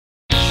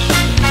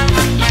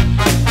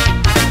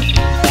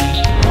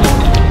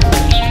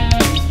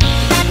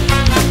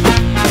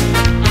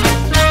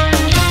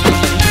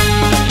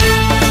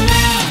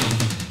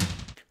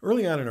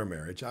on in our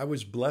marriage, I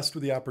was blessed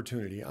with the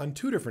opportunity on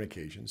two different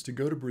occasions to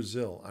go to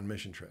Brazil on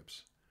mission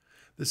trips.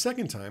 The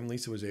second time,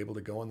 Lisa was able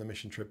to go on the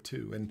mission trip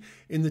too, and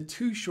in the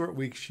 2 short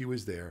weeks she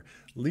was there,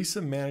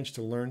 Lisa managed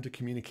to learn to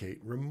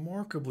communicate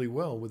remarkably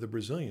well with the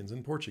Brazilians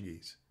in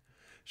Portuguese.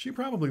 She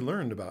probably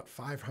learned about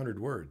 500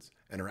 words,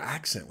 and her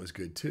accent was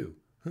good too.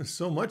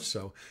 So much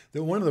so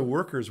that one of the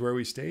workers where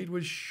we stayed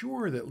was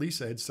sure that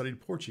Lisa had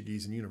studied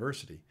Portuguese in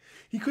university.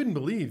 He couldn't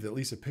believe that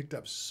Lisa picked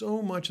up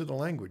so much of the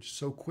language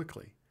so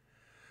quickly.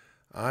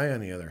 I, on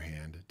the other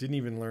hand, didn't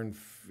even learn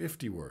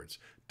 50 words,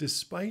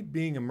 despite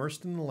being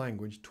immersed in the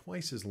language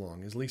twice as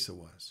long as Lisa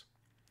was.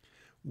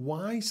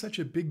 Why such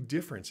a big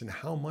difference in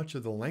how much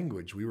of the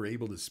language we were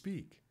able to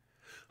speak?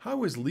 How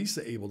was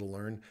Lisa able to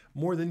learn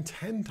more than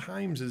 10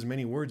 times as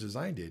many words as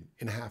I did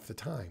in half the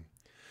time?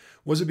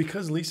 Was it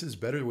because Lisa's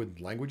better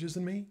with languages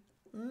than me?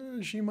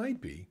 She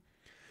might be.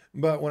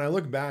 But when I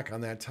look back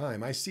on that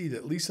time, I see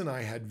that Lisa and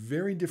I had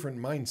very different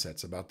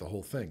mindsets about the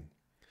whole thing.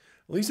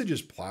 Lisa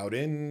just plowed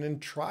in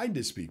and tried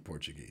to speak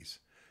Portuguese.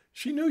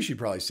 She knew she'd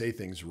probably say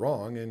things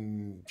wrong,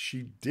 and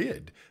she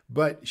did,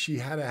 but she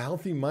had a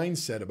healthy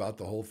mindset about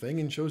the whole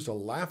thing and chose to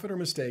laugh at her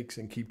mistakes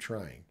and keep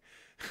trying.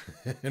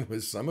 And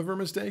with some of her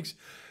mistakes,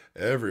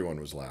 everyone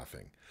was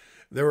laughing.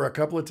 There were a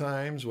couple of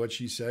times what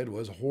she said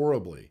was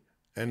horribly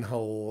and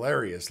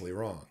hilariously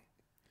wrong.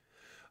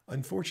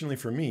 Unfortunately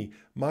for me,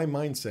 my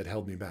mindset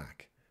held me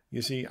back.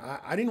 You see,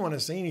 I didn't want to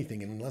say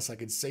anything unless I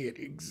could say it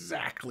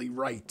exactly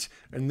right.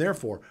 And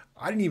therefore,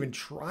 I didn't even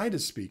try to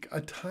speak a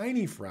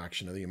tiny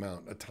fraction of the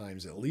amount of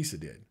times that Lisa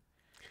did.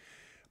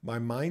 My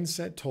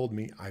mindset told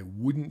me I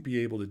wouldn't be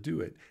able to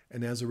do it.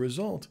 And as a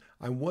result,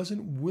 I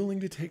wasn't willing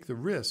to take the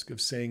risk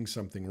of saying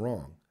something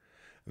wrong.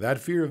 That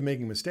fear of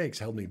making mistakes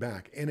held me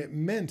back, and it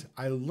meant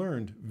I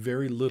learned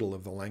very little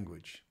of the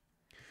language.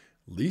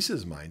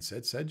 Lisa's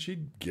mindset said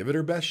she'd give it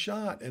her best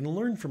shot and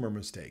learn from her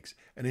mistakes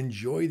and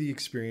enjoy the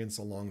experience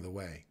along the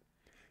way.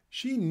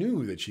 She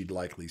knew that she'd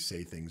likely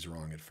say things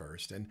wrong at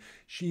first, and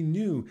she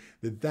knew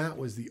that that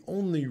was the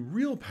only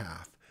real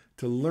path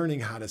to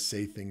learning how to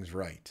say things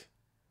right.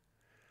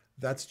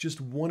 That's just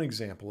one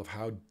example of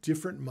how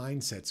different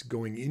mindsets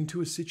going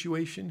into a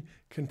situation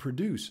can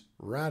produce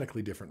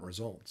radically different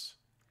results.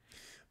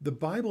 The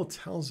Bible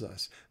tells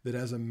us that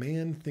as a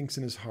man thinks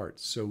in his heart,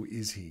 so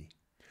is he.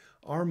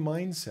 Our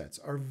mindsets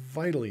are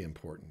vitally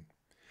important.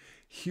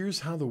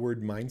 Here's how the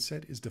word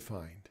mindset is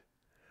defined: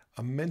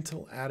 a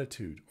mental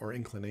attitude or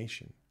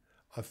inclination,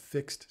 a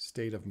fixed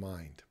state of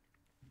mind.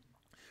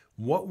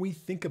 What we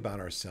think about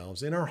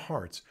ourselves in our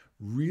hearts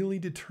really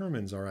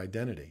determines our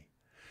identity.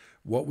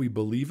 What we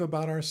believe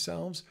about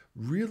ourselves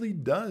really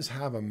does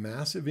have a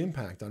massive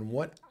impact on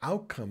what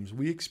outcomes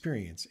we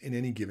experience in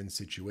any given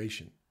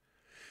situation.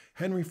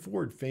 Henry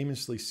Ford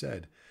famously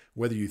said,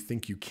 "Whether you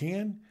think you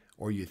can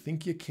or you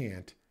think you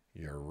can't,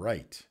 you're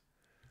right."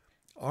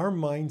 Our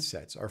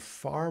mindsets are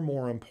far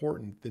more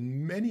important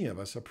than many of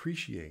us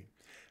appreciate.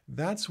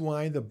 That's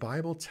why the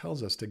Bible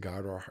tells us to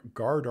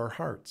guard our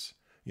hearts.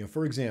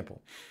 For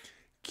example,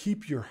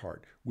 keep your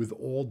heart with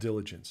all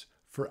diligence,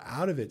 for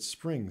out of it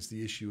springs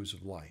the issues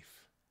of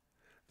life.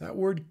 That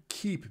word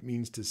keep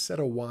means to set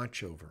a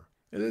watch over.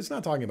 It's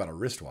not talking about a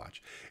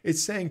wristwatch.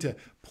 It's saying to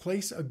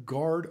place a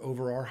guard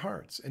over our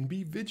hearts and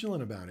be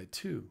vigilant about it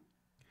too.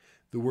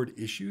 The word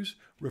issues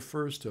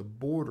refers to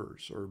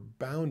borders or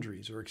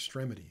boundaries or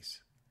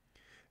extremities.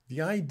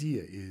 The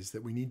idea is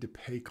that we need to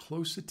pay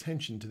close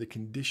attention to the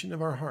condition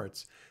of our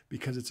hearts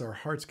because it's our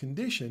heart's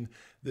condition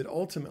that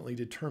ultimately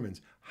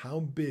determines how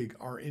big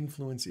our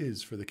influence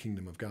is for the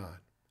kingdom of God.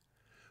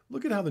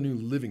 Look at how the New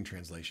Living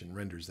Translation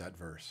renders that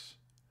verse.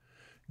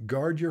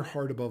 Guard your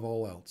heart above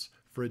all else,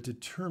 for it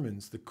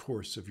determines the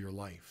course of your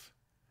life.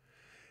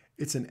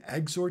 It's an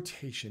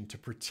exhortation to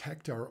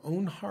protect our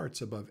own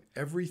hearts above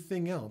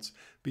everything else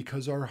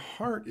because our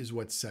heart is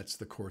what sets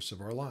the course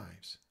of our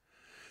lives.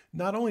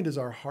 Not only does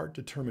our heart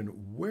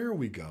determine where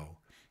we go,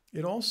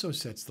 it also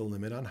sets the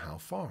limit on how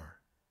far.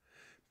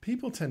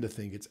 People tend to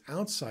think it's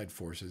outside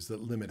forces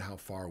that limit how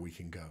far we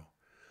can go.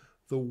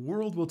 The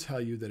world will tell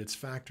you that it's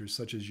factors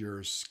such as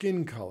your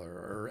skin color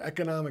or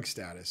economic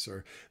status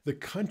or the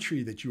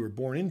country that you were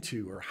born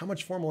into or how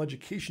much formal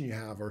education you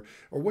have or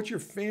what your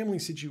family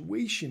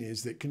situation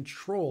is that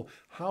control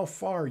how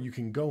far you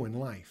can go in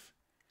life.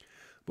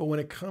 But when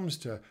it comes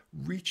to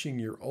reaching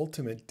your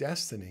ultimate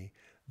destiny,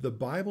 the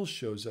Bible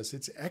shows us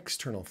it's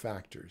external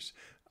factors.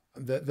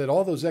 That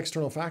all those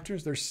external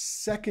factors, they're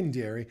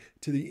secondary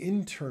to the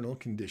internal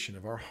condition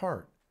of our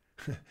heart.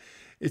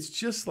 It's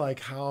just like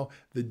how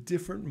the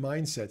different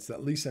mindsets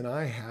that Lisa and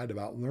I had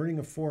about learning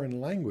a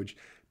foreign language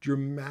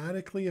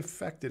dramatically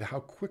affected how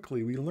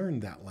quickly we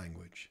learned that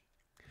language.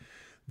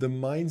 The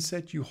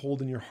mindset you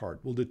hold in your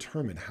heart will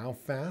determine how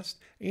fast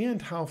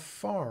and how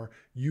far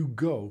you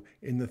go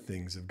in the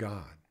things of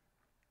God.